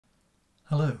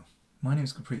Hello, my name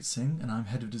is Gurpreet Singh and I'm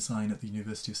Head of Design at the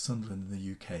University of Sunderland in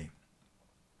the UK.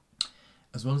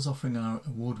 As well as offering our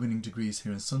award-winning degrees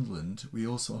here in Sunderland, we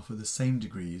also offer the same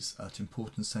degrees at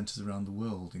important centres around the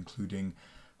world, including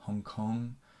Hong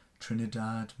Kong,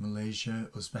 Trinidad, Malaysia,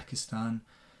 Uzbekistan,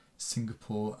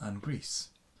 Singapore and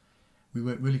Greece. We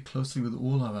work really closely with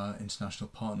all of our international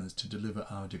partners to deliver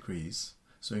our degrees.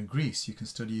 So in Greece you can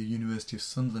study a University of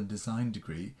Sunderland design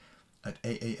degree at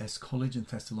AAS College in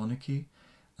Thessaloniki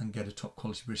and get a top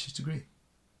quality British degree.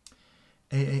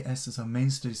 AAS is our main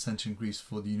study centre in Greece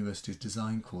for the university's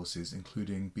design courses,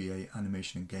 including BA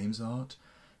Animation and Games Art,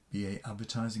 BA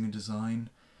Advertising and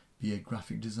Design, BA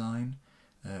Graphic Design,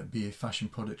 BA Fashion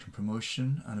Product and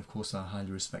Promotion, and of course our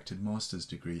highly respected master's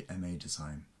degree, MA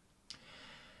Design.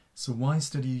 So why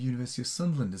study a University of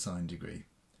Sunderland design degree?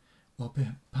 Well,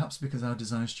 perhaps because our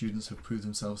design students have proved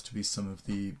themselves to be some of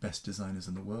the best designers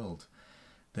in the world.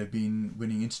 They've been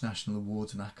winning international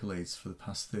awards and accolades for the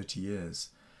past 30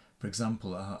 years. For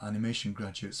example, our animation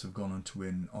graduates have gone on to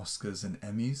win Oscars and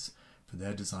Emmys for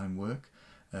their design work.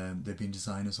 They've been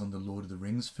designers on the Lord of the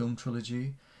Rings film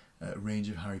trilogy, a range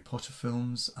of Harry Potter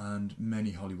films and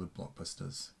many Hollywood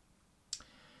blockbusters.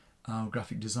 Our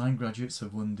graphic design graduates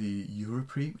have won the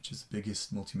Gurpreet, which is the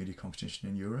biggest multimedia competition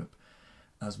in Europe,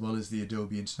 as well as the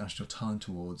Adobe International Talent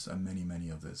Awards and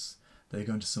many others. They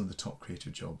go into some of the top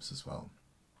creative jobs as well.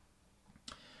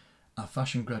 Our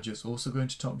fashion graduates also go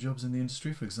into top jobs in the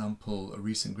industry. For example, a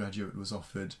recent graduate was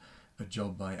offered a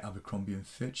job by Abercrombie &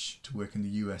 Fitch to work in the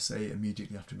USA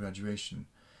immediately after graduation.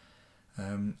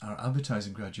 Our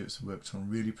advertising graduates have worked on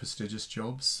really prestigious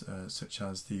jobs, such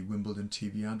as the Wimbledon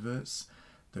TV adverts.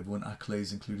 They've won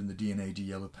accolades including the D&AD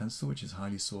Yellow Pencil, which is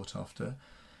highly sought after,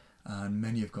 and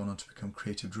many have gone on to become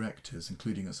creative directors,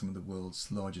 including at some of the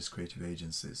world's largest creative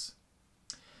agencies.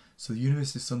 So the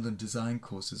University of Sunderland design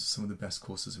courses are some of the best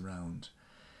courses around.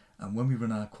 And when we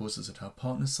run our courses at our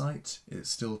partner site, it's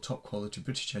still top quality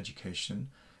British education,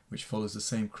 which follows the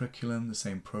same curriculum, the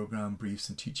same programme, briefs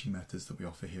and teaching methods that we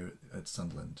offer here at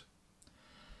Sunderland.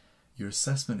 Your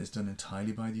assessment is done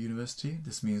entirely by the university.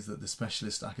 This means that the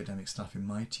specialist academic staff in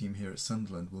my team here at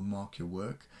Sunderland will mark your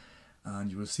work and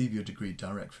you will receive your degree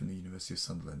direct from the University of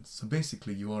Sunderland. So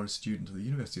basically you are a student of the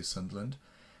University of Sunderland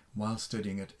while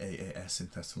studying at AAS in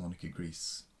Thessaloniki,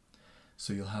 Greece.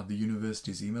 So you'll have the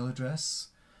university's email address,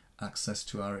 access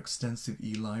to our extensive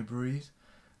e-library,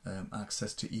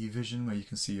 access to eVision where you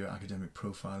can see your academic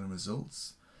profile and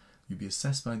results. You'll be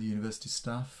assessed by the university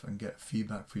staff and get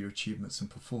feedback for your achievements and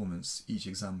performance each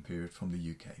exam period from the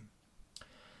UK.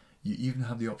 You even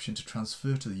have the option to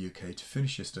transfer to the UK to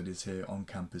finish your studies here on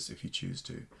campus if you choose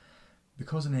to.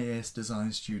 Because an AAS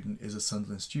design student is a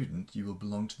Sunderland student, you will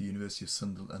belong to the University of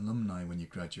Sunderland alumni when you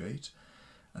graduate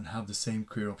and have the same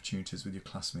career opportunities with your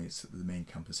classmates at the main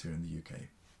campus here in the UK.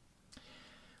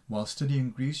 While studying in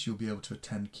Greece, you'll be able to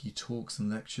attend key talks and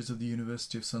lectures of the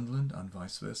University of Sunderland and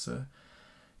vice versa.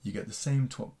 You get the same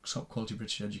top quality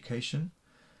British education.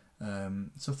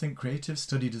 So think creative,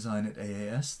 study design at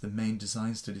AAS, the main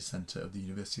design study centre of the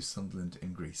University of Sunderland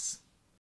in Greece.